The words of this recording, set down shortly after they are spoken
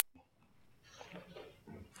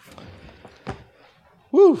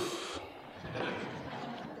Woo!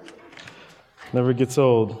 Never gets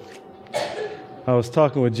old. I was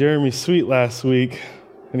talking with Jeremy Sweet last week,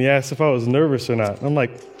 and he asked if I was nervous or not. I'm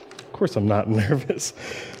like, of course I'm not nervous.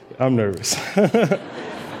 I'm nervous.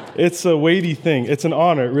 It's a weighty thing. It's an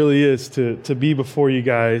honor, it really is, to be before you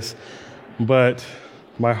guys, but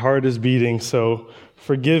my heart is beating, so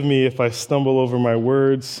forgive me if I stumble over my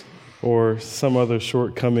words or some other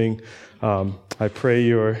shortcoming. I pray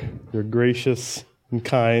your gracious and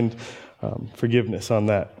kind forgiveness on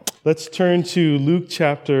that. Let's turn to Luke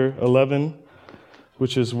chapter 11,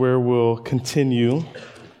 which is where we'll continue.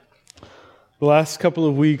 The last couple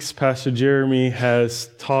of weeks, Pastor Jeremy has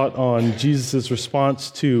taught on Jesus'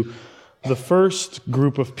 response to the first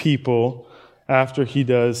group of people after he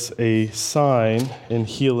does a sign in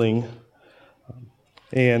healing.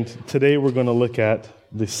 And today we're going to look at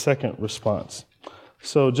the second response.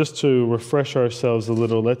 So just to refresh ourselves a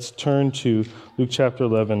little, let's turn to Luke chapter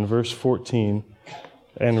 11, verse 14,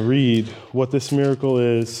 and read what this miracle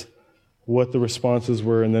is, what the responses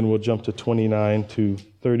were, and then we'll jump to 29 to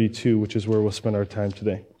 32, which is where we'll spend our time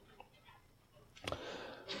today.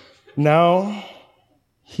 Now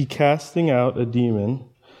he casting out a demon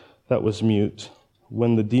that was mute.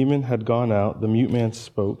 When the demon had gone out, the mute man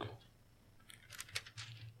spoke,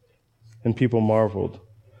 and people marveled.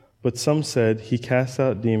 But some said, he cast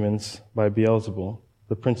out demons by Beelzebul,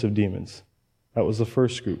 the prince of demons. That was the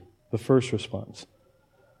first group, the first response.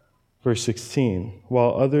 Verse 16,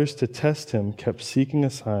 while others to test him kept seeking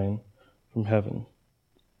a sign from heaven.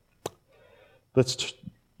 Let's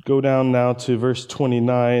go down now to verse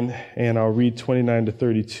 29, and I'll read 29 to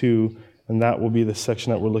 32, and that will be the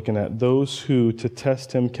section that we're looking at. Those who to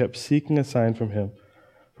test him kept seeking a sign from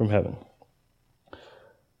heaven.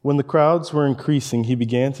 When the crowds were increasing, he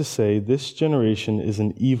began to say, this generation is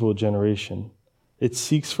an evil generation. It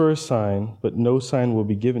seeks for a sign, but no sign will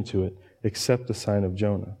be given to it except the sign of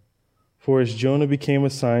Jonah. For as Jonah became a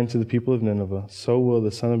sign to the people of Nineveh, so will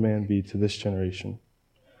the Son of Man be to this generation.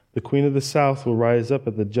 The queen of the south will rise up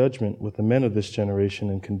at the judgment with the men of this generation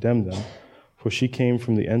and condemn them, for she came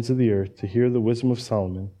from the ends of the earth to hear the wisdom of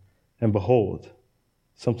Solomon, and behold,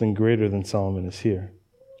 something greater than Solomon is here.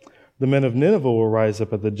 The men of Nineveh will rise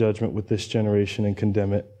up at the judgment with this generation and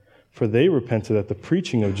condemn it, for they repented at the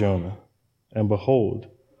preaching of Jonah, and behold,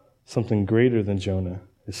 something greater than Jonah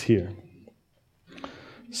is here.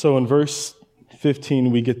 So in verse 15,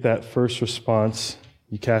 we get that first response.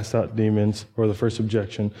 You cast out demons, or the first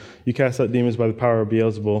objection. You cast out demons by the power of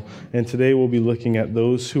Beelzebul. And today we'll be looking at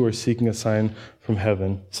those who are seeking a sign from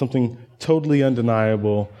heaven, something totally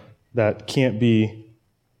undeniable that can't be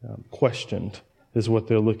questioned is what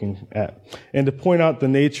they're looking at. And to point out the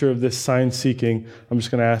nature of this sign seeking, I'm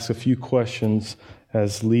just going to ask a few questions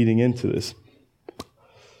as leading into this.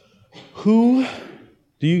 Who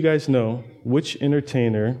do you guys know which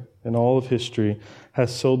entertainer in all of history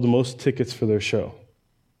has sold the most tickets for their show?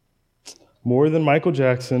 More than Michael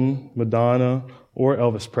Jackson, Madonna, or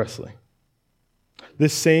Elvis Presley.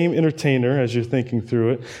 This same entertainer, as you're thinking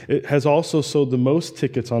through it has also sold the most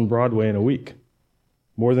tickets on Broadway in a week.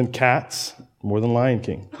 More than Cats, more than Lion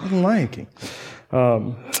King. More than Lion King.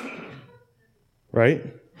 Right?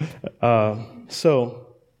 So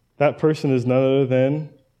that person is none other than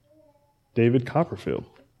David Copperfield,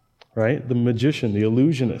 right? The magician, the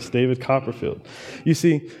illusionist, David Copperfield. You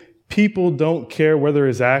see, people don't care whether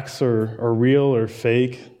his acts are real or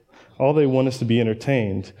fake. All they want is to be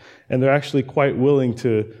entertained. And they're actually quite willing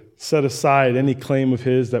to set aside any claim of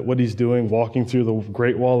his that what he's doing, walking through the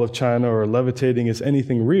Great Wall of China or levitating, is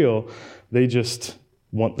anything real. They just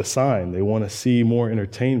want the sign. They want to see more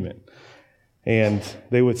entertainment. And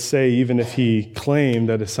they would say, even if he claimed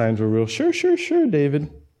that his signs were real, sure, David.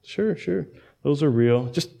 Sure. Those are real.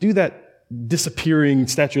 Just do that disappearing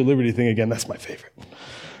Statue of Liberty thing again. That's my favorite.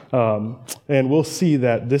 And we'll see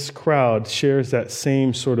that this crowd shares that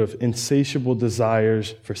same sort of insatiable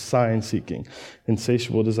desires for sign seeking,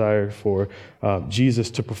 insatiable desire for Jesus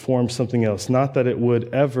to perform something else. Not that it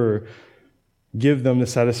would ever give them the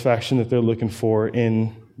satisfaction that they're looking for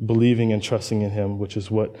in believing and trusting in him, which is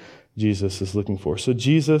what Jesus is looking for. So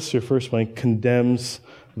Jesus, your first point, condemns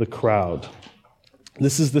the crowd.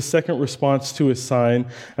 This is the second response to his sign,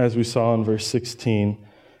 as we saw in verse 16.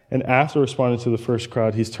 And after responding to the first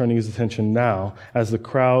crowd, he's turning his attention now as the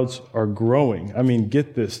crowds are growing. I mean,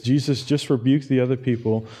 get this. Jesus just rebuked the other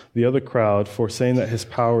people, the other crowd, for saying that his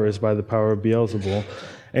power is by the power of Beelzebul.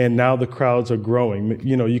 And now the crowds are growing.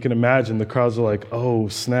 You know, you can imagine the crowds are like, oh,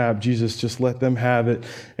 snap, Jesus, just let them have it.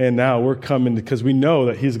 And now we're coming because we know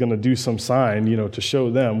that he's going to do some sign, you know, to show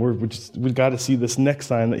them. We've got to see this next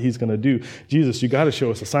sign that he's going to do. Jesus, you got to show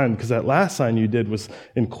us a sign, because that last sign you did was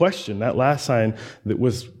in question. That last sign that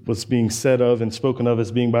was being said of and spoken of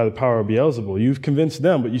as being by the power of Beelzebul. You've convinced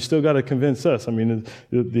them, but you still got to convince us. I mean,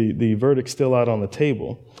 the verdict's still out on the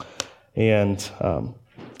table. And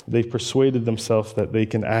they've persuaded themselves that they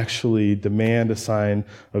can actually demand a sign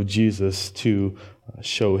of Jesus to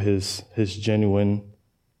show his genuine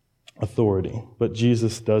authority. But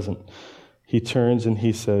Jesus doesn't. He turns and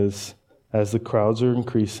he says, as the crowds are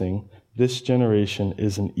increasing, this generation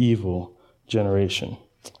is an evil generation.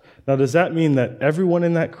 Now, does that mean that everyone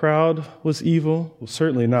in that crowd was evil? Well,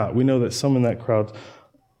 certainly not. We know that some in that crowd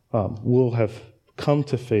will have come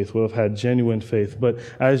to faith, will have had genuine faith. But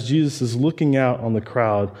as Jesus is looking out on the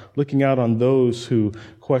crowd, looking out on those who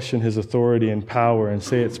question his authority and power and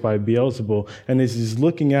say it's by Beelzebul, and as he's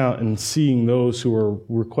looking out and seeing those who are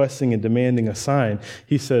requesting and demanding a sign,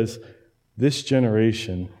 he says, this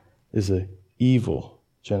generation is an evil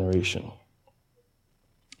generation.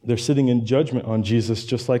 They're sitting in judgment on Jesus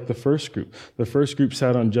just like the first group. The first group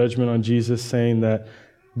sat on judgment on Jesus, saying that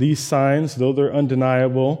these signs, though they're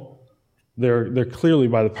undeniable, they're clearly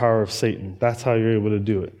by the power of Satan. That's how you're able to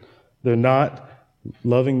do it. They're not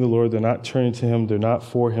loving the Lord. They're not turning to him. They're not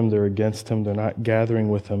for him. They're against him. They're not gathering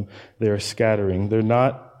with him. They are scattering. They're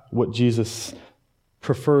not what Jesus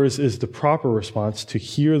prefers is the proper response, to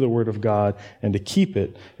hear the word of God and to keep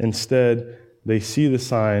it. Instead, they see the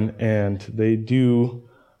sign and they do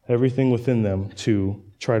everything within them to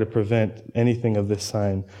try to prevent anything of this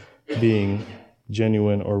sign being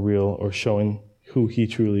genuine or real or showing who he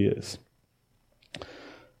truly is.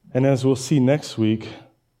 And as we'll see next week,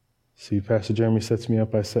 see, Pastor Jeremy sets me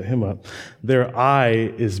up, I set him up. Their eye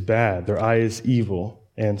is bad. Their eye is evil.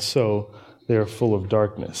 And so they are full of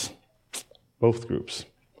darkness. Both groups.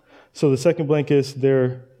 So the second blank is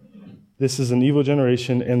this is an evil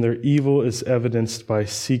generation, and their evil is evidenced by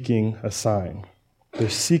seeking a sign. They're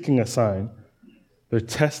seeking a sign. They're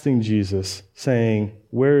testing Jesus, saying,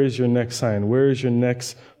 where is your next sign? Where is your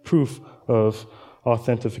next proof of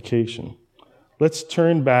authentication? Let's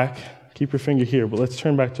turn back, keep your finger here, but let's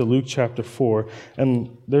turn back to Luke chapter 4.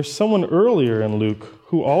 And there's someone earlier in Luke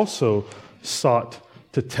who also sought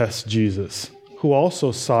to test Jesus, who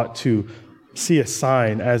also sought to see a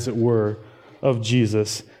sign, as it were, of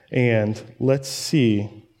Jesus. And let's see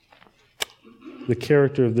the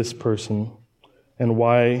character of this person and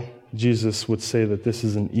why Jesus would say that this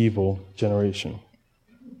is an evil generation.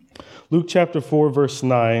 Luke chapter 4, verse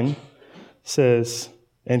 9 says,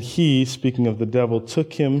 and he, speaking of the devil,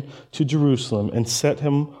 took him to Jerusalem and set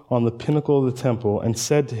him on the pinnacle of the temple and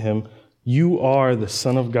said to him, you are the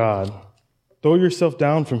Son of God. Throw yourself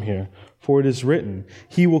down from here, for it is written,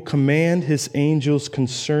 he will command his angels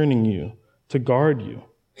concerning you to guard you,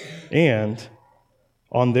 and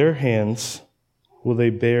on their hands will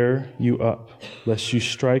they bear you up, lest you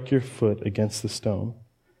strike your foot against the stone.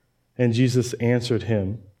 And Jesus answered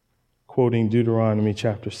him, quoting Deuteronomy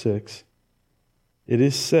chapter 6, it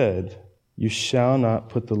is said, you shall not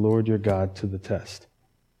put the Lord your God to the test.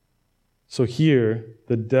 So here,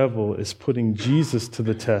 the devil is putting Jesus to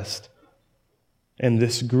the test, and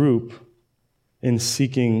this group, in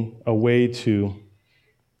seeking a way to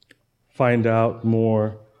find out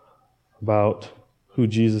more about who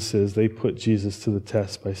Jesus is, they put Jesus to the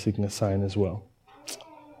test by seeking a sign as well.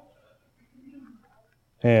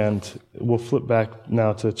 And we'll flip back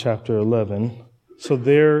now to chapter 11. So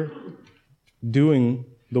they're doing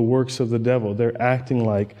the works of the devil. They're acting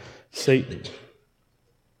like Satan.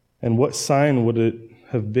 And what sign would it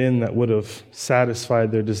have been that would have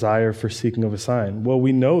satisfied their desire for seeking of a sign? Well,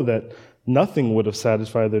 we know that nothing would have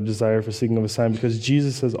satisfied their desire for seeking of a sign, because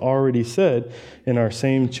Jesus has already said in our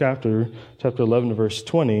same chapter 11, verse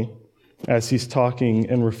 20, as he's talking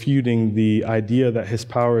and refuting the idea that his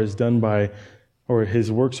power is done by, or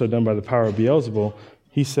his works are done by the power of Beelzebul,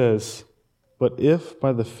 he says, but if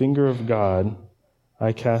by the finger of God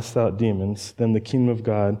I cast out demons, then the kingdom of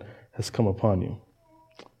God has come upon you.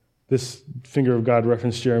 This finger of God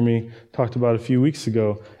reference Jeremy talked about a few weeks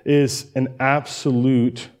ago is an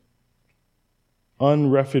absolute,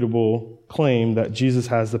 unrefutable claim that Jesus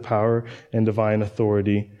has the power and divine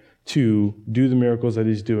authority to do the miracles that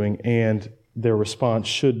he's doing, and their response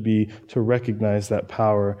should be to recognize that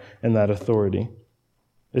power and that authority.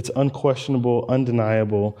 It's unquestionable,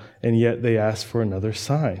 undeniable, and yet they ask for another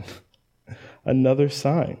sign. Another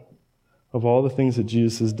sign of all the things that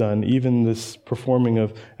Jesus has done. Even this performing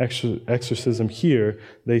of exorcism here,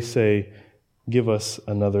 they say, give us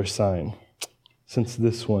another sign, since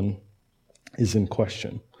this one is in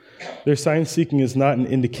question. Their sign-seeking is not an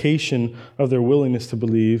indication of their willingness to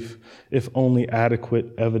believe if only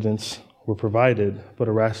adequate evidence were provided, but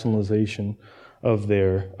a rationalization of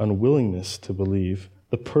their unwillingness to believe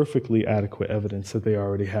the perfectly adequate evidence that they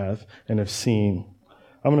already have and have seen.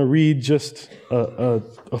 I'm going to read just a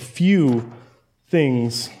few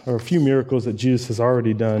things or a few miracles that Jesus has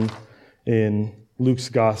already done in Luke's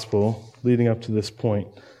gospel leading up to this point.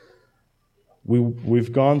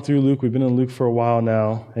 We've gone through Luke. We've been in Luke for a while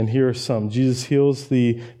now, and here are some. Jesus heals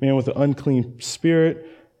the man with the unclean spirit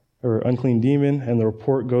or unclean demon, and the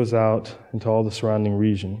report goes out into all the surrounding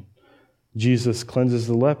region. Jesus cleanses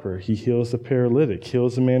the leper. He heals the paralytic,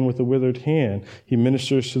 heals the man with the withered hand. He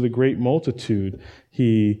ministers to the great multitude.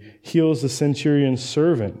 He heals the centurion's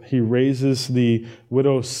servant. He raises the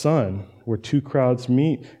widow's son, where two crowds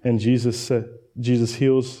meet, and Jesus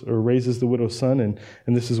heals or raises the widow's son, and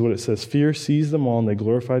this is what it says. Fear seized them all, and they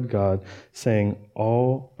glorified God, saying,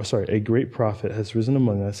 a great prophet has risen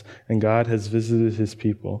among us, and God has visited his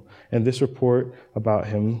people. And this report about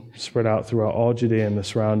him spread out throughout all Judea and the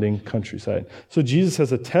surrounding countryside. So Jesus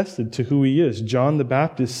has attested to who he is. John the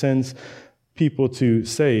Baptist sends people to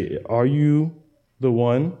say, are you the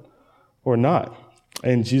one or not?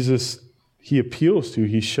 And Jesus, he appeals to,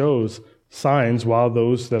 he shows signs while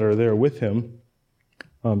those that are there with him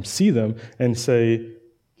see them and say,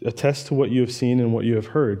 attest to what you have seen and what you have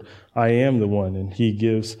heard. I am the one. And he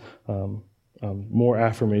gives more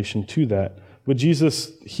affirmation to that. But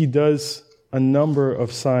Jesus, he does a number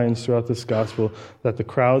of signs throughout this gospel that the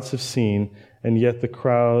crowds have seen, and yet the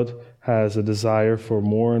crowd has a desire for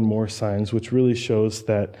more and more signs, which really shows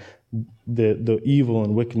that the evil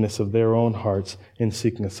and wickedness of their own hearts in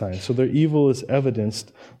seeking a sign. So their evil is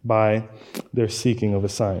evidenced by their seeking of a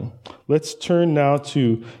sign. Let's turn now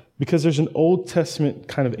to, because there's an Old Testament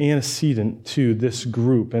kind of antecedent to this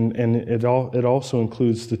group, and it also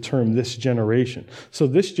includes the term this generation. So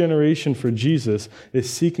this generation for Jesus is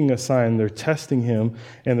seeking a sign. They're testing him,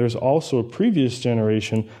 and there's also a previous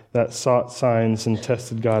generation that sought signs and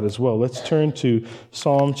tested God as well. Let's turn to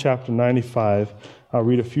Psalm chapter 95. I'll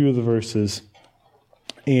read a few of the verses,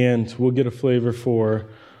 and we'll get a flavor for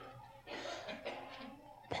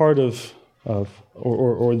part of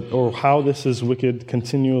how this is wicked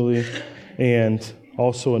continually, and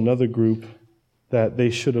also another group that they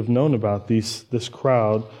should have known about, this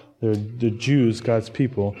crowd, the Jews, God's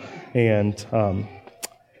people, and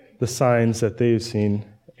the signs that they've seen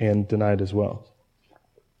and denied as well.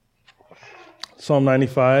 Psalm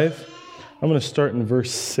 95, I'm going to start in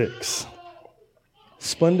verse 6.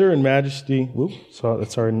 Splendor and majesty,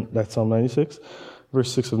 that's Psalm 96,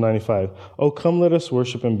 verse 6 of 95. Oh, come, let us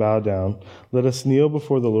worship and bow down. Let us kneel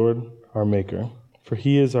before the Lord our Maker. For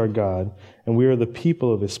he is our God, and we are the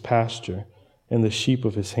people of his pasture and the sheep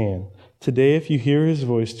of his hand. Today, if you hear his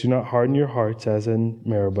voice, do not harden your hearts as in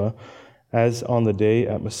Meribah, as on the day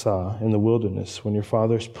at Massah in the wilderness, when your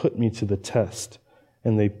fathers put me to the test,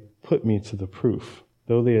 and they put me to the proof,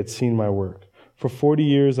 though they had seen my work. For 40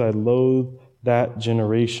 years I loathed that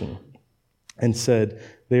generation, and said,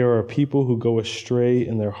 they are a people who go astray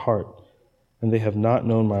in their heart, and they have not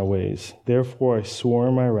known my ways. Therefore I swore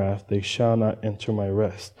in my wrath, they shall not enter my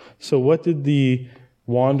rest. So what did the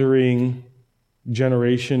wandering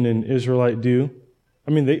generation in Israelite do?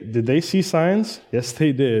 I mean, did they see signs? Yes,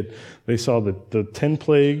 they did. They saw the 10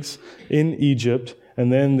 plagues in Egypt,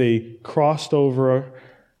 and then they crossed over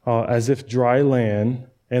as if dry land,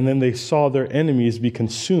 and then they saw their enemies be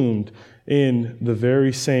consumed in the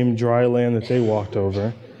very same dry land that they walked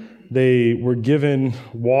over. They were given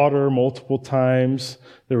water multiple times.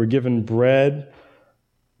 They were given bread.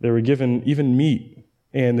 They were given even meat.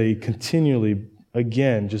 And they continually,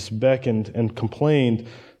 again, just beckoned and complained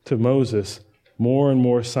to Moses, more and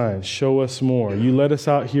more signs. Show us more. You let us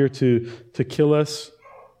out here to kill us.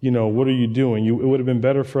 What are you doing? It would have been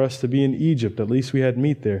better for us to be in Egypt. At least we had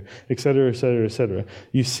meat there, et cetera, et cetera, et cetera.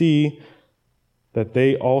 You see that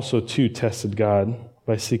they also, too, tested God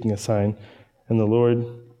by seeking a sign. And the Lord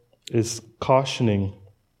is cautioning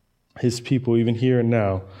his people, even here and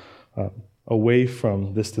now, away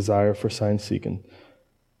from this desire for sign seeking.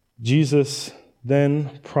 Jesus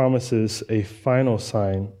then promises a final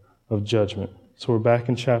sign of judgment. So we're back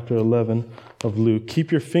in chapter 11 of Luke.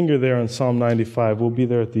 Keep your finger there on Psalm 95. We'll be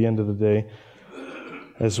there at the end of the day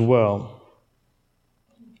as well.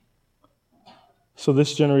 So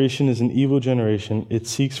this generation is an evil generation. It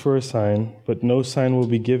seeks for a sign, but no sign will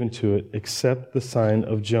be given to it except the sign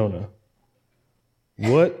of Jonah.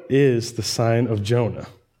 What is the sign of Jonah?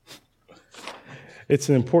 It's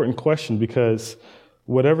an important question because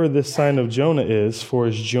whatever this sign of Jonah is, for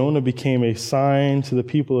as Jonah became a sign to the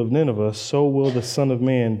people of Nineveh, so will the Son of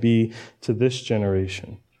Man be to this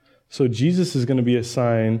generation. So Jesus is going to be a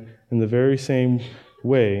sign in the very same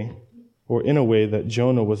way, or in a way that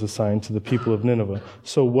Jonah was a sign to the people of Nineveh.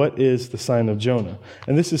 So what is the sign of Jonah?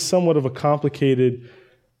 And this is somewhat of a complicated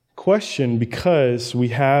question because we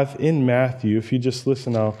have in Matthew, if you just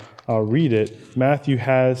listen, I'll read it. Matthew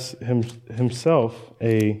has himself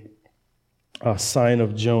a sign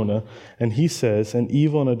of Jonah, and he says, "An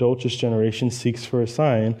evil and adulterous generation seeks for a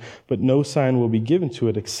sign, but no sign will be given to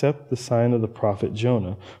it except the sign of the prophet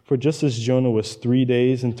Jonah. For just as Jonah was 3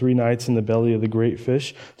 days and 3 nights in the belly of the great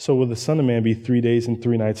fish, so will the Son of Man be 3 days and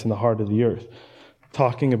 3 nights in the heart of the earth."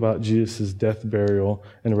 Talking about Jesus' death, burial,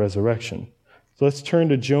 and resurrection. So let's turn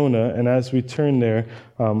to Jonah, and as we turn there,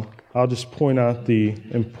 I'll just point out the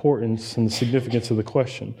importance and the significance of the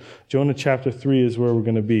question. Jonah chapter 3 is where we're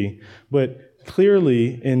going to be. But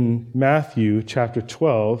clearly in Matthew chapter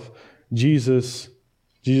 12, Jesus'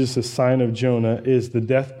 sign of Jonah is the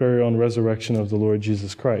death, burial, and resurrection of the Lord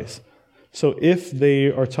Jesus Christ. So if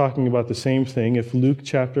they are talking about the same thing, if Luke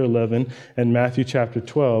chapter 11 and Matthew chapter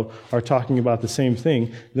 12 are talking about the same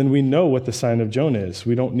thing, then we know what the sign of Jonah is.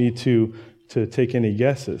 We don't need to take any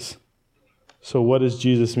guesses. So what does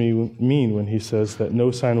Jesus mean when he says that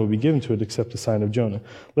no sign will be given to it except the sign of Jonah?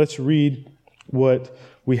 Let's read what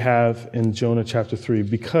we have in Jonah chapter 3,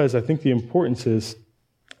 because I think the importance is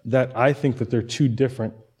that I think that they're two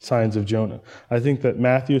different signs of Jonah. I think that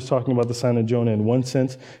Matthew is talking about the sign of Jonah in one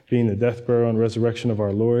sense, being the death, burial, and resurrection of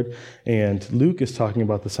our Lord, and Luke is talking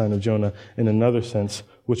about the sign of Jonah in another sense,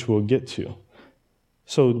 which we'll get to.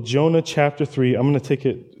 So Jonah chapter 3, I'm going to take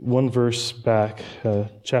it one verse back,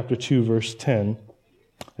 chapter 2, verse 10,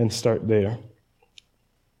 and start there.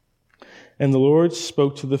 "And the Lord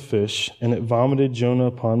spoke to the fish, and it vomited Jonah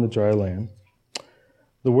upon the dry land.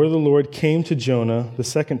 The word of the Lord came to Jonah the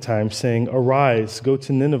second time, saying, 'Arise, go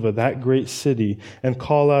to Nineveh, that great city, and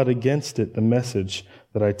call out against it the message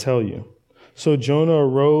that I tell you.' So Jonah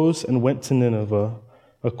arose and went to Nineveh,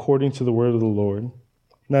 according to the word of the Lord.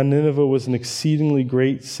 Now Nineveh was an exceedingly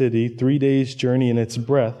great city, 3 days' journey in its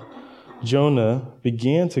breadth. Jonah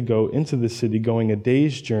began to go into the city, going a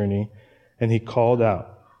day's journey, and he called out,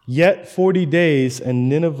 'Yet 40 days, and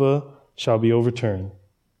Nineveh shall be overturned.'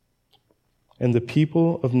 And the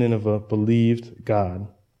people of Nineveh believed God.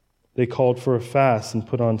 They called for a fast and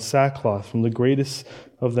put on sackcloth, from the greatest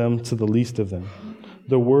of them to the least of them.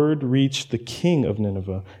 The word reached the king of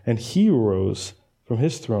Nineveh, and he rose from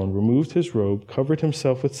his throne, removed his robe, covered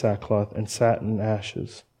himself with sackcloth, and sat in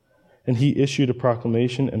ashes. And he issued a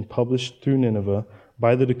proclamation and published through Nineveh,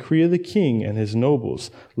 by the decree of the king and his nobles,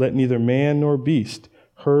 let neither man nor beast,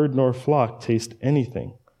 herd nor flock taste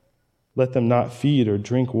anything. Let them not feed or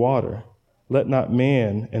drink water. Let not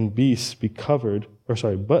man and beast be covered,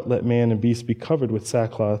 but let man and beast be covered with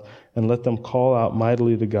sackcloth, and let them call out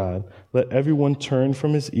mightily to God. Let everyone turn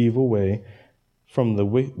from his evil way, from the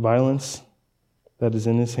violence that is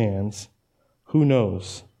in his hands. Who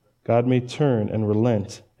knows? God may turn and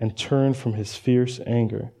relent and turn from his fierce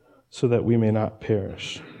anger, so that we may not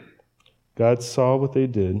perish. God saw what they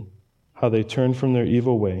did, how they turned from their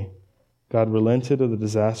evil way. God relented of the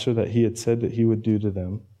disaster that he had said that he would do to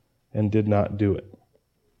them, and did not do it."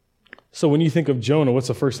 So when you think of Jonah, what's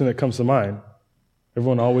the first thing that comes to mind?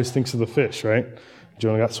 Everyone always thinks of the fish, right?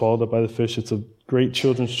 Jonah got swallowed up by the fish. It's a great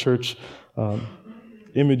children's church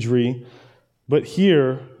imagery. But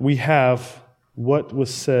here we have what was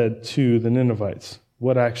said to the Ninevites,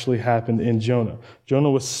 what actually happened in Jonah. Jonah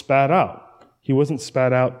was spat out. He wasn't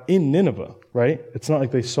spat out in Nineveh, right? It's not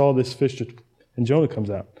like they saw this fish and Jonah comes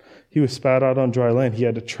out. He was spat out on dry land. He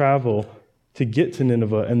had to travel to get to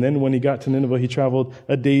Nineveh. And then when he got to Nineveh, he traveled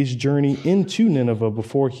a day's journey into Nineveh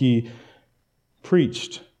before he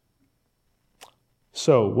preached.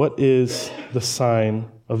 So what is the sign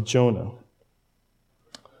of Jonah?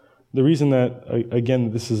 The reason that,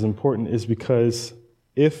 again, this is important is because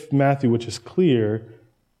if Matthew, which is clear,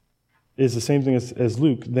 is the same thing as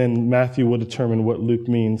Luke, then Matthew will determine what Luke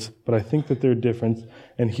means. But I think that they're different,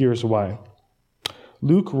 and here's why.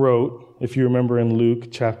 Luke wrote, if you remember in Luke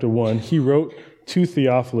chapter 1, he wrote to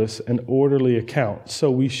Theophilus an orderly account. So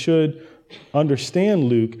we should understand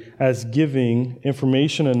Luke as giving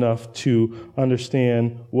information enough to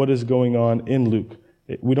understand what is going on in Luke.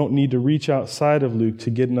 We don't need to reach outside of Luke to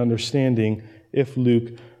get an understanding if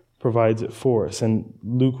Luke provides it for us. And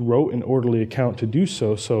Luke wrote an orderly account to do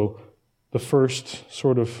so. So the first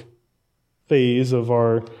sort of phase of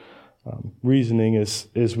our reasoning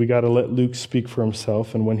is we got to let Luke speak for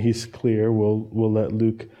himself, and when he's clear, we'll let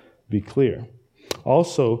Luke be clear.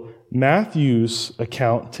 Also, Matthew's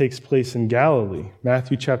account takes place in Galilee.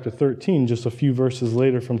 Matthew chapter 13, just a few verses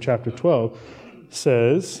later from chapter 12,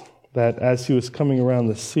 says that as he was coming around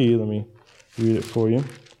the sea, let me read it for you.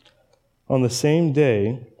 On the same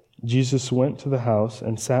day, Jesus went to the house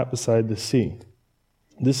and sat beside the sea.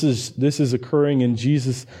 This is occurring in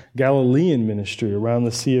Jesus' Galilean ministry around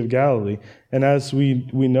the Sea of Galilee. And as we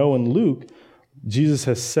know in Luke, Jesus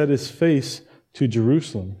has set his face to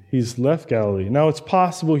Jerusalem. He's left Galilee. Now, it's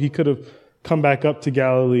possible he could have come back up to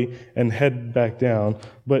Galilee and head back down,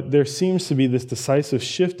 but there seems to be this decisive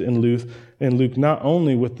shift in Luke, not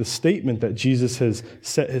only with the statement that Jesus has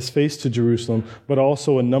set his face to Jerusalem, but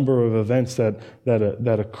also a number of events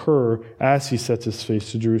that occur as he sets his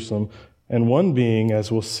face to Jerusalem. And one being, as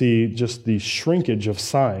we'll see, just the shrinkage of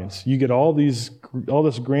signs. You get all this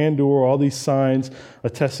grandeur, all these signs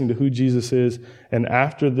attesting to who Jesus is, and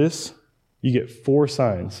after this, you get 4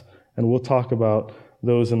 signs, and we'll talk about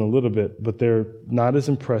those in a little bit, but they're not as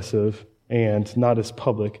impressive and not as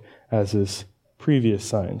public as his previous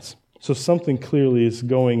signs. So something clearly is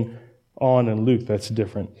going on in Luke that's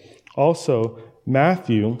different. Also,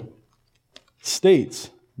 Matthew states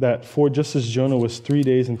that for just as Jonah was 3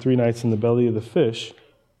 days and 3 nights in the belly of the fish,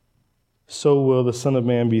 so will the Son of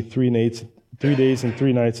Man be 3 days and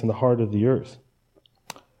 3 nights in the heart of the earth.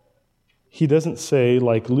 He doesn't say,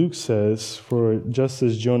 like Luke says, for just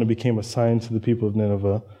as Jonah became a sign to the people of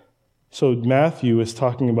Nineveh. So Matthew is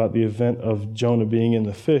talking about the event of Jonah being in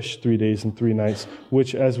the fish 3 days and 3 nights,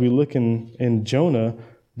 which as we look in Jonah,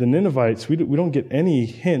 the Ninevites, we don't get any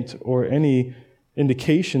hint or any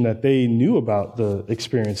indication that they knew about the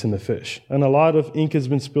experience in the fish. And a lot of ink has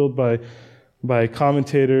been spilled by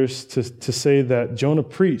commentators to say that Jonah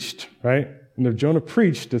preached, right? And if Jonah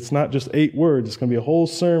preached, it's not just 8 words. It's going to be a whole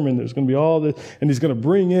sermon. There's going to be all this, and he's going to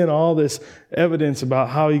bring in all this evidence about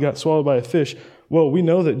how he got swallowed by a fish. Well, we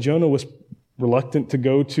know that Jonah was reluctant to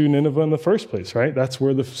go to Nineveh in the first place, right? That's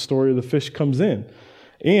where the story of the fish comes in.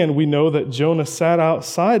 And we know that Jonah sat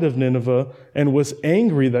outside of Nineveh and was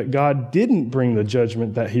angry that God didn't bring the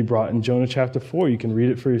judgment that he brought in Jonah chapter 4. You can read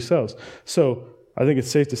it for yourselves. So I think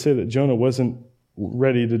it's safe to say that Jonah wasn't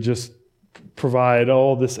ready to just provide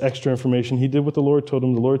all this extra information. He did what the Lord told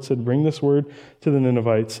him. The Lord said, bring this word to the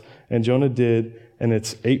Ninevites, and Jonah did, and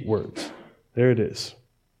it's 8 words. There it is.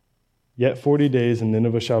 Yet 40 days, and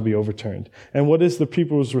Nineveh shall be overturned. And what is the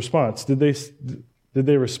people's response? Did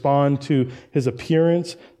they respond to his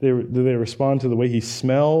appearance? Did they respond to the way he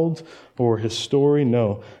smelled or his story?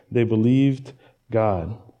 No, they believed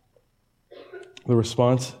God. The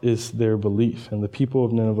response is their belief. And the people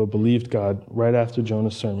of Nineveh believed God right after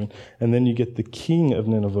Jonah's sermon. And then you get the king of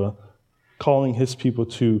Nineveh calling his people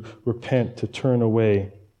to repent, to turn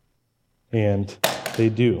away. And they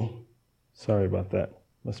do. Sorry about that.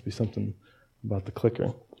 Must be something about the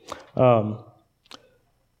clicker. And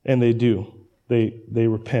they do. They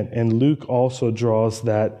repent. And Luke also draws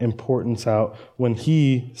that importance out when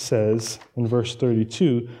he says in verse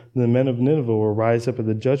 32, the men of Nineveh will rise up at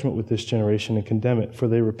the judgment with this generation and condemn it, for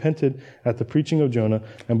they repented at the preaching of Jonah,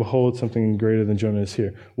 and behold, something greater than Jonah is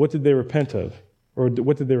here. What did they repent of? Or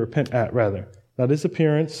what did they repent at, rather? Not his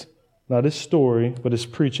appearance, not his story, but his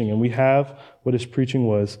preaching. And we have what his preaching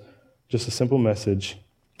was, just a simple message,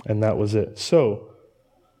 and that was it. So,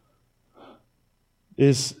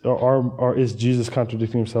 Is Jesus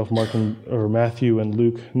contradicting himself, Matthew and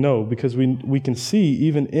Luke? No, because we can see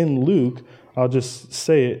even in Luke, I'll just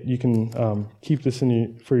say it, you can keep this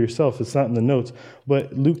for yourself, it's not in the notes,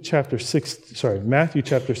 but Matthew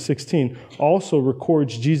chapter 16 also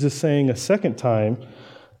records Jesus saying a second time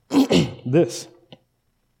this.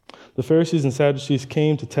 The Pharisees and Sadducees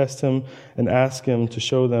came to test him and ask him to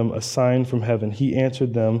show them a sign from heaven. He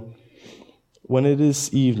answered them, when it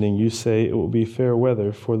is evening, you say it will be fair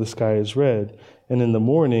weather, for the sky is red, and in the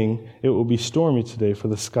morning it will be stormy today, for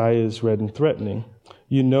the sky is red and threatening.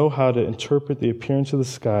 You know how to interpret the appearance of the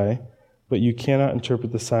sky, but you cannot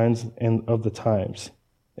interpret the signs of the times.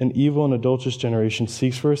 An evil and adulterous generation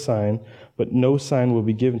seeks for a sign, but no sign will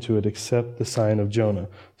be given to it except the sign of Jonah.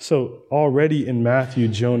 So already in Matthew,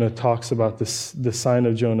 Jonah talks about the sign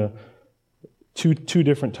of Jonah two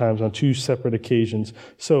different times on 2 separate occasions.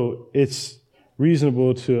 So it's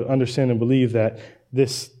reasonable to understand and believe that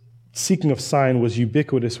this seeking of sign was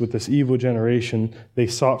ubiquitous with this evil generation. They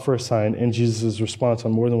sought for a sign, and Jesus' response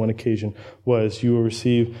on more than one occasion was, you will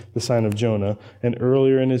receive the sign of Jonah. And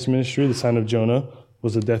earlier in his ministry, the sign of Jonah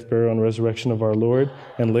was the death, burial, and resurrection of our Lord.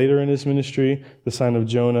 And later in his ministry, the sign of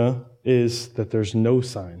Jonah is that there's no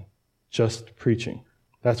sign, just preaching.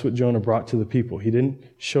 That's what Jonah brought to the people. He didn't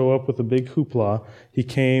show up with a big hoopla. He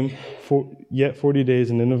came, yet 40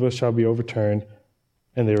 days and Nineveh shall be overturned.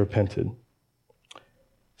 and they repented.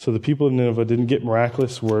 So the people of Nineveh didn't get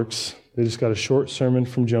miraculous works. They just got a short sermon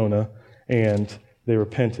from Jonah, and they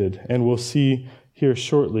repented. And we'll see here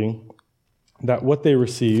shortly that what they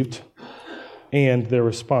received and their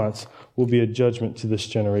response will be a judgment to this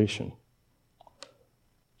generation.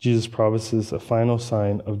 Jesus promises a final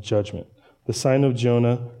sign of judgment. The sign of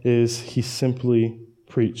Jonah is he simply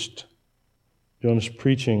preached. Jonah's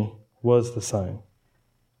preaching was the sign.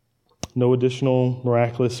 No additional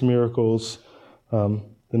miraculous miracles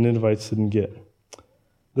the Ninevites didn't get.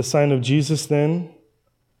 The sign of Jesus then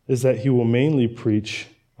is that he will mainly preach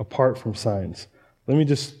apart from signs. Let me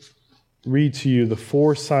just read to you the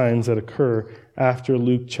 4 signs that occur after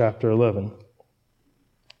Luke chapter 11,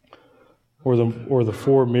 or the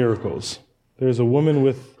 4 miracles. There's a woman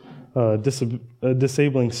with a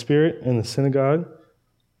disabling spirit in the synagogue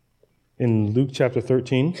in Luke chapter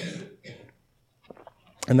 13.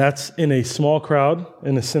 And that's in a small crowd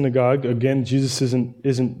in a synagogue. Again, Jesus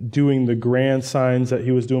isn't doing the grand signs that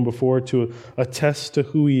he was doing before to attest to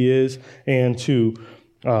who he is and to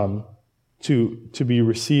be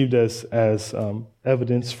received as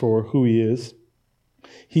evidence for who he is.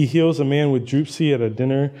 He heals a man with dropsy at a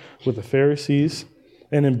dinner with the Pharisees.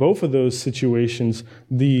 And in both of those situations,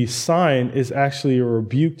 the sign is actually a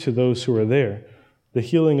rebuke to those who are there. The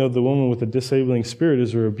healing of the woman with the disabling spirit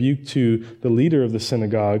is a rebuke to the leader of the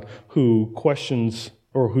synagogue who questions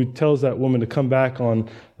or who tells that woman to come back on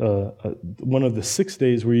one of the 6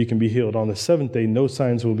 days where you can be healed. On the 7th day, no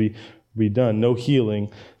signs will be done, no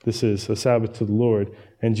healing. This is a Sabbath to the Lord.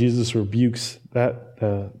 And Jesus rebukes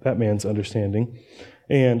that man's understanding.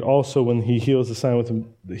 And also when he heals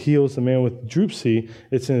the man with dropsy,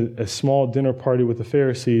 it's in a small dinner party with the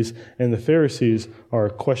Pharisees, and the Pharisees are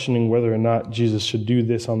questioning whether or not Jesus should do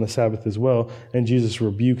this on the Sabbath as well, and Jesus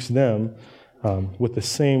rebukes them with the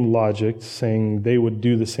same logic, saying they would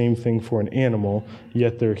do the same thing for an animal,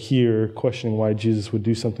 yet they're here questioning why Jesus would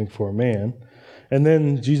do something for a man. And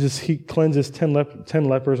then he cleanses 10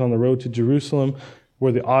 lepers on the road to Jerusalem,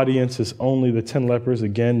 where the audience is only the 10 lepers,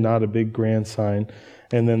 again, not a big grand sign.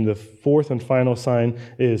 And then the 4th and final sign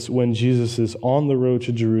is when Jesus is on the road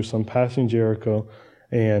to Jerusalem, passing Jericho,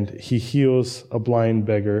 and he heals a blind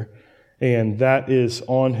beggar. And that is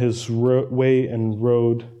on his way and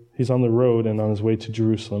road. He's on the road and on his way to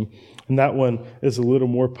Jerusalem. And that one is a little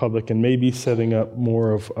more public and maybe setting up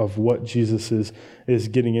more of what Jesus is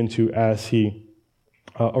getting into as he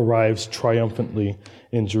arrives triumphantly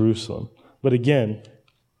in Jerusalem. But again,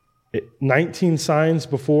 19 signs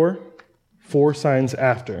before, 4 signs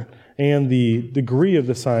after, and the degree of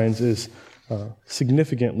the signs is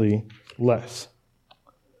significantly less.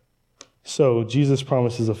 So Jesus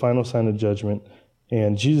promises a final sign of judgment,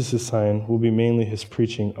 and Jesus' sign will be mainly his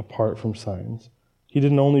preaching apart from signs. He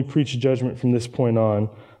didn't only preach judgment from this point on,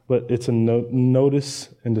 but it's a notice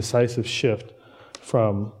and decisive shift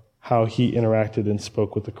from how he interacted and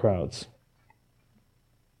spoke with the crowds.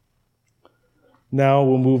 Now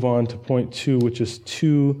we'll move on to point 2, which is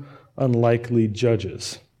 2 unlikely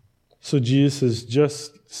judges. So Jesus has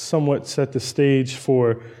just somewhat set the stage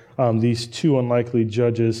for these 2 unlikely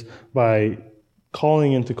judges by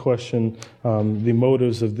calling into question the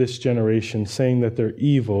motives of this generation, saying that they're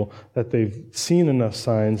evil, that they've seen enough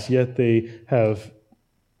signs, yet they have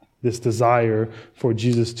this desire for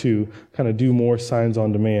Jesus to kind of do more signs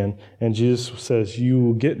on demand. And Jesus says, you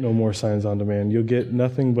will get no more signs on demand. You'll get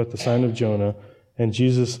nothing but the sign of Jonah, and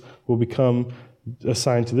Jesus will become a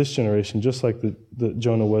sign to this generation, just like the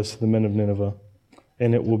Jonah was to the men of Nineveh.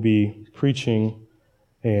 And it will be preaching,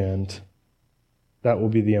 and that will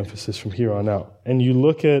be the emphasis from here on out. And you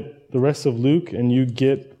look at the rest of Luke, and you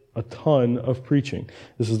get a ton of preaching.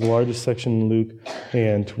 This is the largest section in Luke,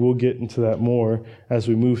 and we'll get into that more as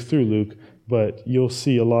we move through Luke, but you'll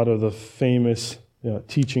see a lot of the famous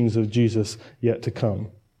teachings of Jesus yet to come.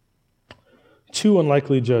 2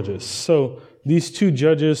 unlikely judges. So these 2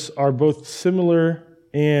 judges are both similar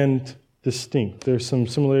and distinct. There's some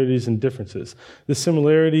similarities and differences. The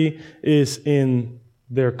similarity is in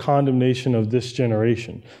their condemnation of this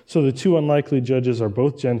generation. So the 2 unlikely judges are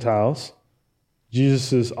both Gentiles.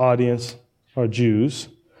 Jesus' audience are Jews.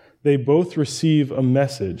 They both receive a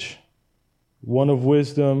message, one of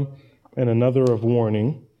wisdom and another of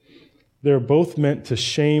warning. They're both meant to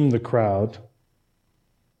shame the crowd,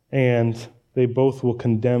 and they both will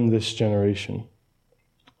condemn this generation.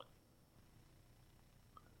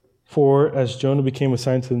 For as Jonah became a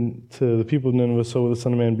sign to the people of Nineveh, so will the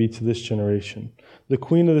Son of Man be to this generation. The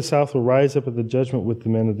queen of the south will rise up at the judgment with the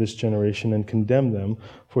men of this generation and condemn them,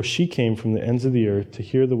 for she came from the ends of the earth to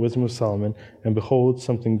hear the wisdom of Solomon, and behold,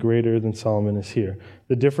 something greater than Solomon is here.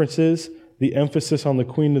 The difference is The emphasis on the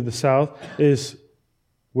queen of the south is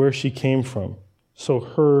where she came from. So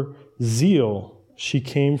her zeal, she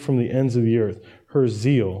came from the ends of the earth. Her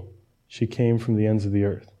zeal, she came from the ends of the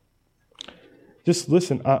earth. Just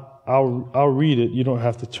listen, I'll read it. You don't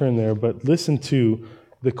have to turn there, but listen to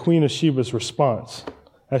the Queen of Sheba's response.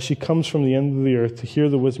 As she comes from the end of the earth to hear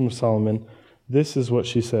the wisdom of Solomon, this is what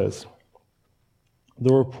she says.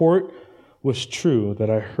 The report was true that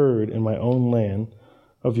I heard in my own land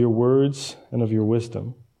of your words and of your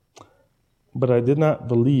wisdom. But I did not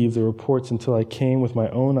believe the reports until I came with my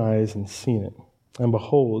own eyes and seen it. And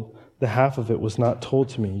behold, the half of it was not told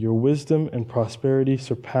to me. Your wisdom and prosperity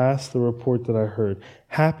surpass the report that I heard.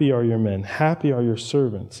 Happy are your men, happy are your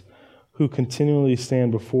servants, who continually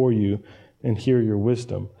stand before you and hear your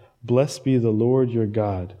wisdom. Blessed be the Lord your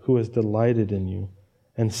God, who has delighted in you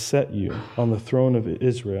and set you on the throne of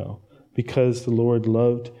Israel. Because the Lord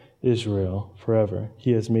loved Israel forever,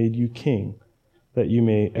 he has made you king, that you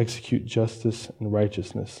may execute justice and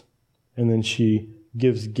righteousness. And then she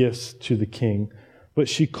gives gifts to the king. But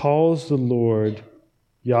she calls the Lord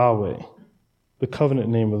Yahweh, the covenant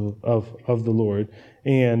name of the Lord.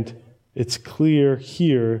 And it's clear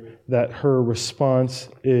here that her response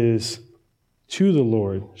is to the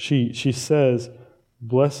Lord. She says,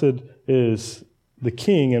 blessed is the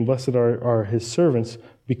king and blessed are his servants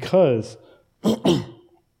because the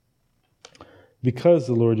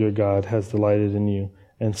Lord your God has delighted in you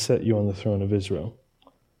and set you on the throne of Israel.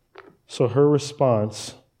 So her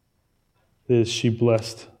response is she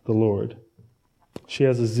blessed the Lord. She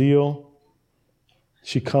has a zeal.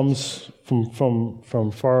 She comes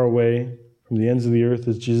from far away, from the ends of the earth,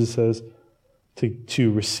 as Jesus says,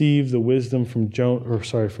 to receive the wisdom from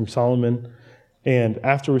Solomon. And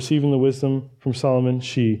after receiving the wisdom from Solomon,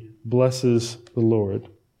 she blesses the Lord.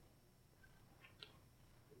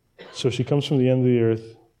 So she comes from the end of the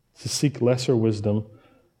earth to seek lesser wisdom,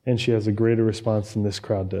 and she has a greater response than this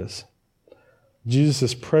crowd does. Jesus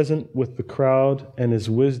is present with the crowd and his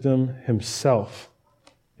wisdom himself,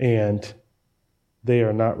 and they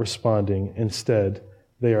are not responding. Instead,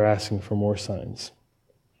 they are asking for more signs.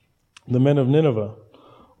 The men of Nineveh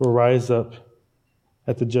will rise up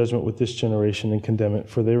at the judgment with this generation and condemn it,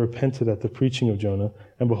 for they repented at the preaching of Jonah,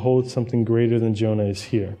 and behold, something greater than Jonah is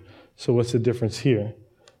here. So what's the difference here?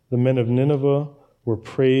 The men of Nineveh were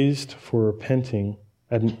praised for repenting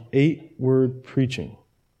at an 8-word preaching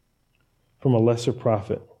from a lesser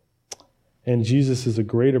prophet. And Jesus is a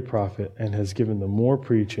greater prophet and has given them more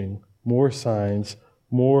preaching, more signs,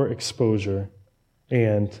 more exposure,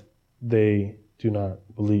 and they do not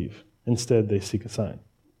believe. Instead, they seek a sign.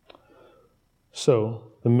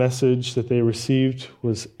 So the message that they received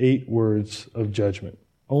was 8 words of judgment.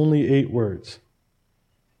 Only 8 words.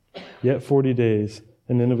 Yet 40 days,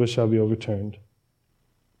 and Nineveh shall be overturned.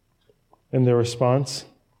 In their response,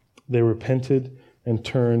 they repented and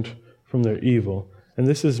turned from their evil. And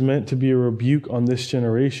this is meant to be a rebuke on this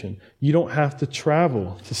generation. You don't have to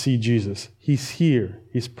travel to see Jesus. He's here.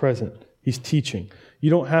 He's present. He's teaching. You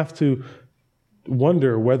don't have to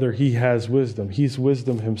wonder whether he has wisdom. He's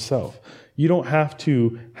wisdom himself. You don't have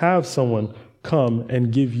to have someone come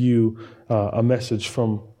and give you a message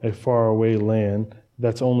from a faraway land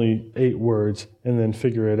that's only 8 words and then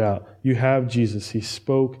figure it out. You have Jesus. He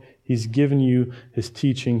spoke. He's given you his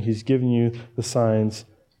teaching. He's given you the signs.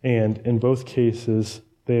 And in both cases,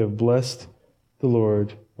 they have blessed the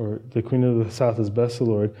Lord, or the Queen of the South has blessed the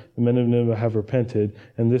Lord. The men of Nineveh have repented.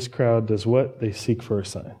 And this crowd does what? They seek for a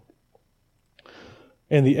sign.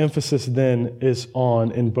 And the emphasis then is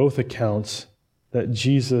on, in both accounts, that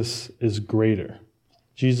Jesus is greater.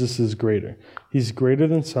 Jesus is greater. He's greater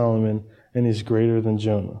than Solomon, and he's greater than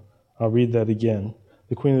Jonah. I'll read that again.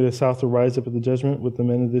 The Queen of the South will rise up at the judgment with the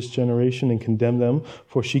men of this generation and condemn them,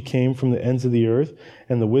 for she came from the ends of the earth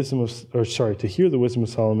and to hear the wisdom of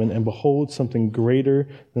Solomon, and behold, something greater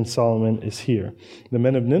than Solomon is here. The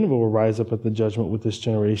men of Nineveh will rise up at the judgment with this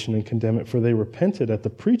generation and condemn it, for they repented at the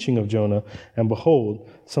preaching of Jonah, and behold,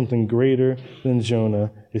 something greater than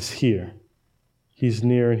Jonah is here. He's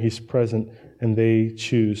near and he's present, and they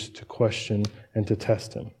choose to question and to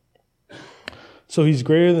test him. So he's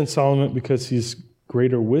greater than Solomon because he's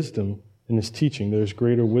greater wisdom in his teaching. There's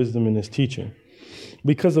greater wisdom in his teaching.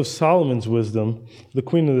 Because of Solomon's wisdom, the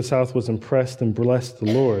Queen of the South was impressed and blessed the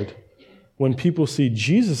Lord. When people see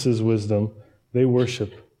Jesus' wisdom, they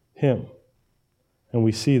worship him. And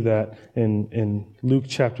we see that in Luke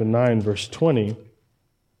chapter 9, verse 20,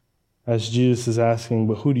 as Jesus is asking,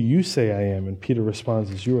 but who do you say I am? And Peter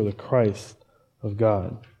responds, you are the Christ of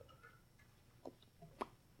God.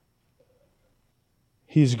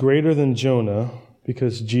 He's greater than Jonah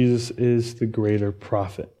because Jesus is the greater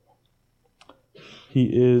prophet. he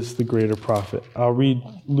is the greater prophet. I'll read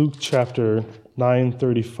Luke chapter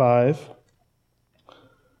 9:35.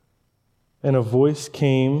 And a voice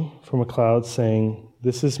came from a cloud saying,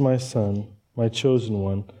 "This is my son, my chosen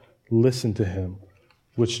one. Listen to him,"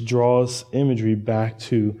 which draws imagery back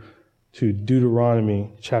to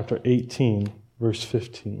Deuteronomy chapter 18, verse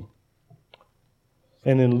 15.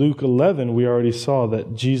 And in Luke 11, we already saw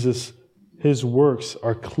that Jesus, his works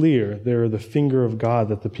are clear. They're the finger of God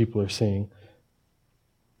that the people are seeing.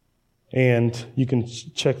 And you can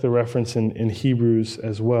check the reference in Hebrews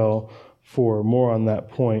as well for more on that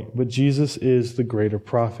point. But Jesus is the greater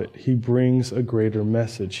prophet. He brings a greater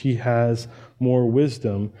message. He has more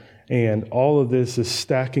wisdom. And all of this is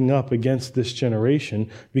stacking up against this generation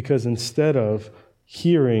because instead of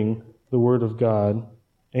hearing the word of God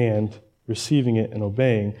and receiving it and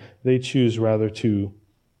obeying, they choose rather to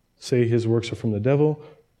say his works are from the devil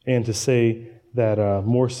and to say that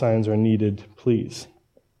more signs are needed, please.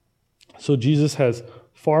 So Jesus has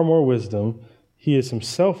far more wisdom. He is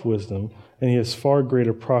himself wisdom, and he is far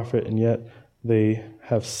greater prophet, and yet they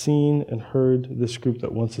have seen and heard this group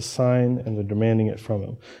that wants a sign, and they're demanding it from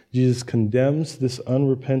him. Jesus condemns this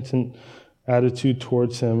unrepentant attitude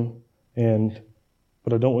towards him,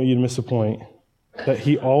 but I don't want you to miss the point, that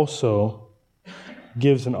he also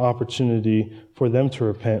gives an opportunity for them to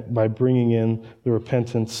repent by bringing in the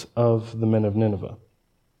repentance of the men of Nineveh.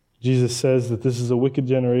 Jesus says that this is a wicked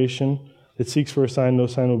generation. It seeks for a sign, no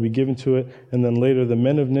sign will be given to it. And then later, the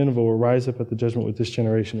men of Nineveh will rise up at the judgment with this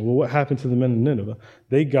generation. Well, what happened to the men of Nineveh?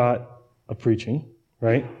 They got a preaching,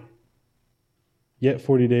 right? Yet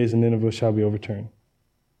 40 days and Nineveh shall be overturned.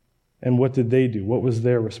 And what did they do? What was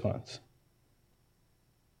their response?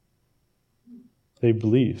 They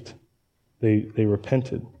believed. They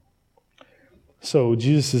repented. So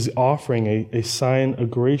Jesus is offering a sign, a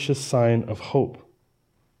gracious sign of hope.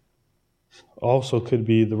 Also could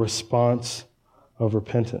be the response of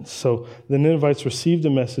repentance. So the Ninevites received a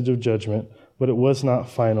message of judgment, but it was not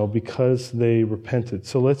final because they repented.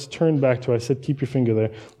 So let's turn back to, I said keep your finger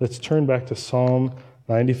there, let's turn back to Psalm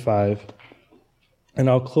 95. And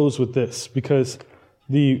I'll close with this because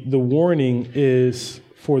the warning is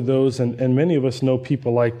for those, and many of us know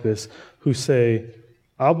people like this, who say,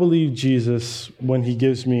 I'll believe Jesus when he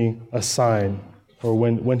gives me a sign or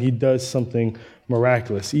when he does something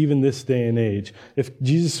miraculous, even this day and age. If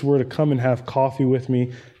Jesus were to come and have coffee with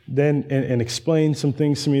me, then and explain some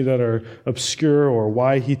things to me that are obscure or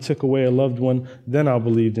why he took away a loved one, then I'll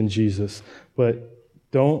believe in Jesus. But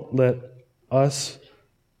don't let us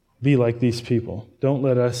be like these people. Don't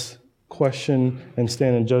let us question and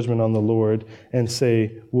stand in judgment on the Lord and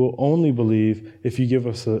say, we'll only believe if you give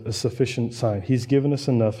us a sufficient sign. He's given us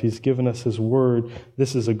enough. He's given us his word.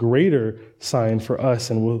 This is a greater sign for us,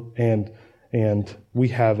 and we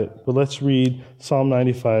have it. But let's read Psalm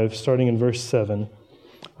 95, starting in verse 7,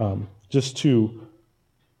 just to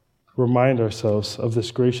remind ourselves of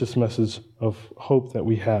this gracious message of hope that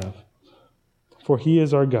we have. For he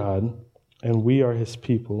is our God, and we are his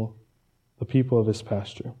people, the people of his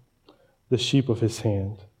pasture, the sheep of his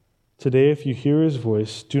hand. Today, if you hear his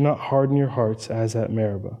voice, do not harden your hearts as at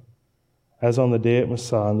Meribah, as on the day at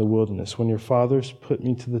Massah in the wilderness, when your fathers put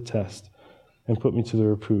me to the test and put me to the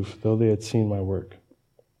reproof, though they had seen my work.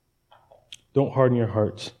 Don't harden your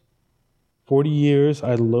hearts. 40 years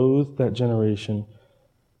I loathed that generation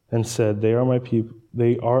and said, they are my people.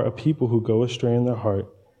 They are a people who go astray in their heart.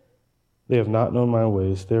 They have not known my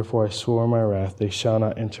ways. Therefore I swore in my wrath, they shall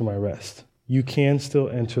not enter my rest. You can still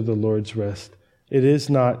enter the Lord's rest. It is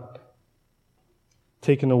not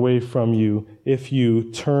taken away from you if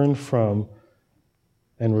you turn from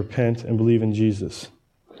and repent and believe in Jesus.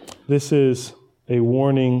 This is a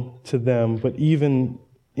warning to them, but even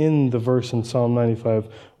in the verse in Psalm 95,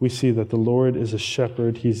 we see that the Lord is a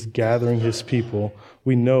shepherd. He's gathering his people.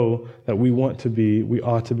 We know that we ought to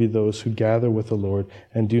be those who gather with the Lord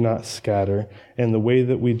and do not scatter. And the way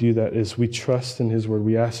that we do that is we trust in his word.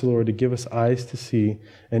 We ask the Lord to give us eyes to see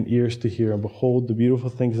and ears to hear and behold the beautiful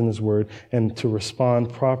things in his word and to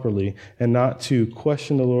respond properly and not to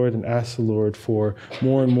question the Lord and ask the Lord for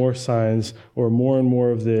more and more signs or more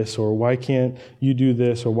of this, or why can't you do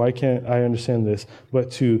this, or why can't I understand this, but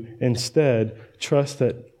to instead trust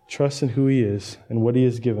in who he is and what he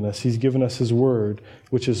has given us. He's given us his word,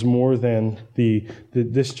 which is more than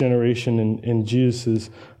this generation in Jesus'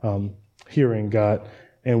 hearing got.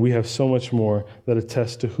 And we have so much more that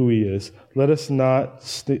attests to who he is. Let us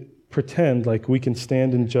not pretend like we can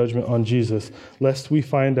stand in judgment on Jesus, lest we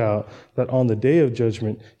find out that on the day of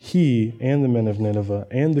judgment, he and the men of Nineveh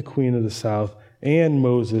and the queen of the south and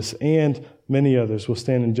Moses and many others will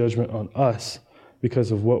stand in judgment on us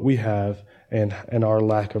because of what we have and our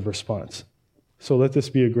lack of response. So let this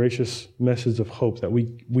be a gracious message of hope that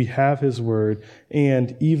we have his word,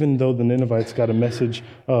 and even though the Ninevites got a message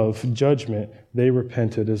of judgment, they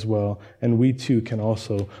repented as well. And we too can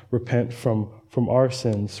also repent from our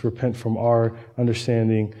sins, repent from our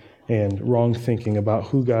understanding and wrong thinking about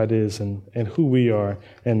who God is and who we are,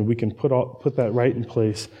 and we can put that right in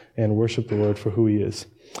place and worship the Lord for who he is.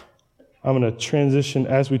 I'm going to transition,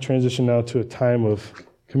 as we transition now to a time of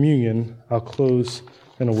communion, I'll close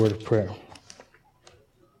in a word of prayer.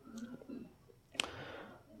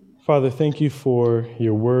 Father, thank you for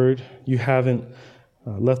your word. You haven't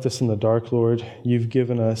left us in the dark, Lord. You've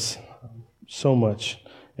given us so much.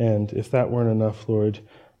 And if that weren't enough, Lord,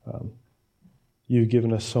 you've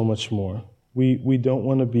given us so much more. We don't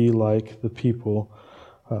want to be like the people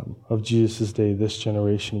of Jesus' day, this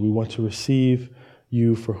generation. We want to receive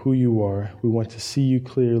you for who you are. We want to see you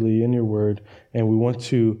clearly in your word, and we want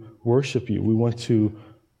to worship you. We want to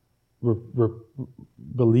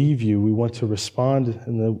believe you. We want to respond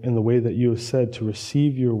in the way that you have said, to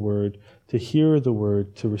receive your word, to hear the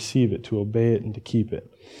word, to receive it, to obey it, and to keep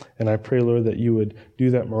it. And I pray, Lord, that you would do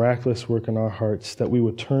that miraculous work in our hearts, that we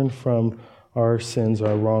would turn from our sins,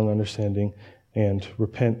 our wrong understanding, and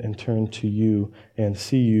repent and turn to you and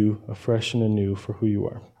see you afresh and anew for who you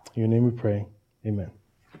are. In your name we pray. Amen.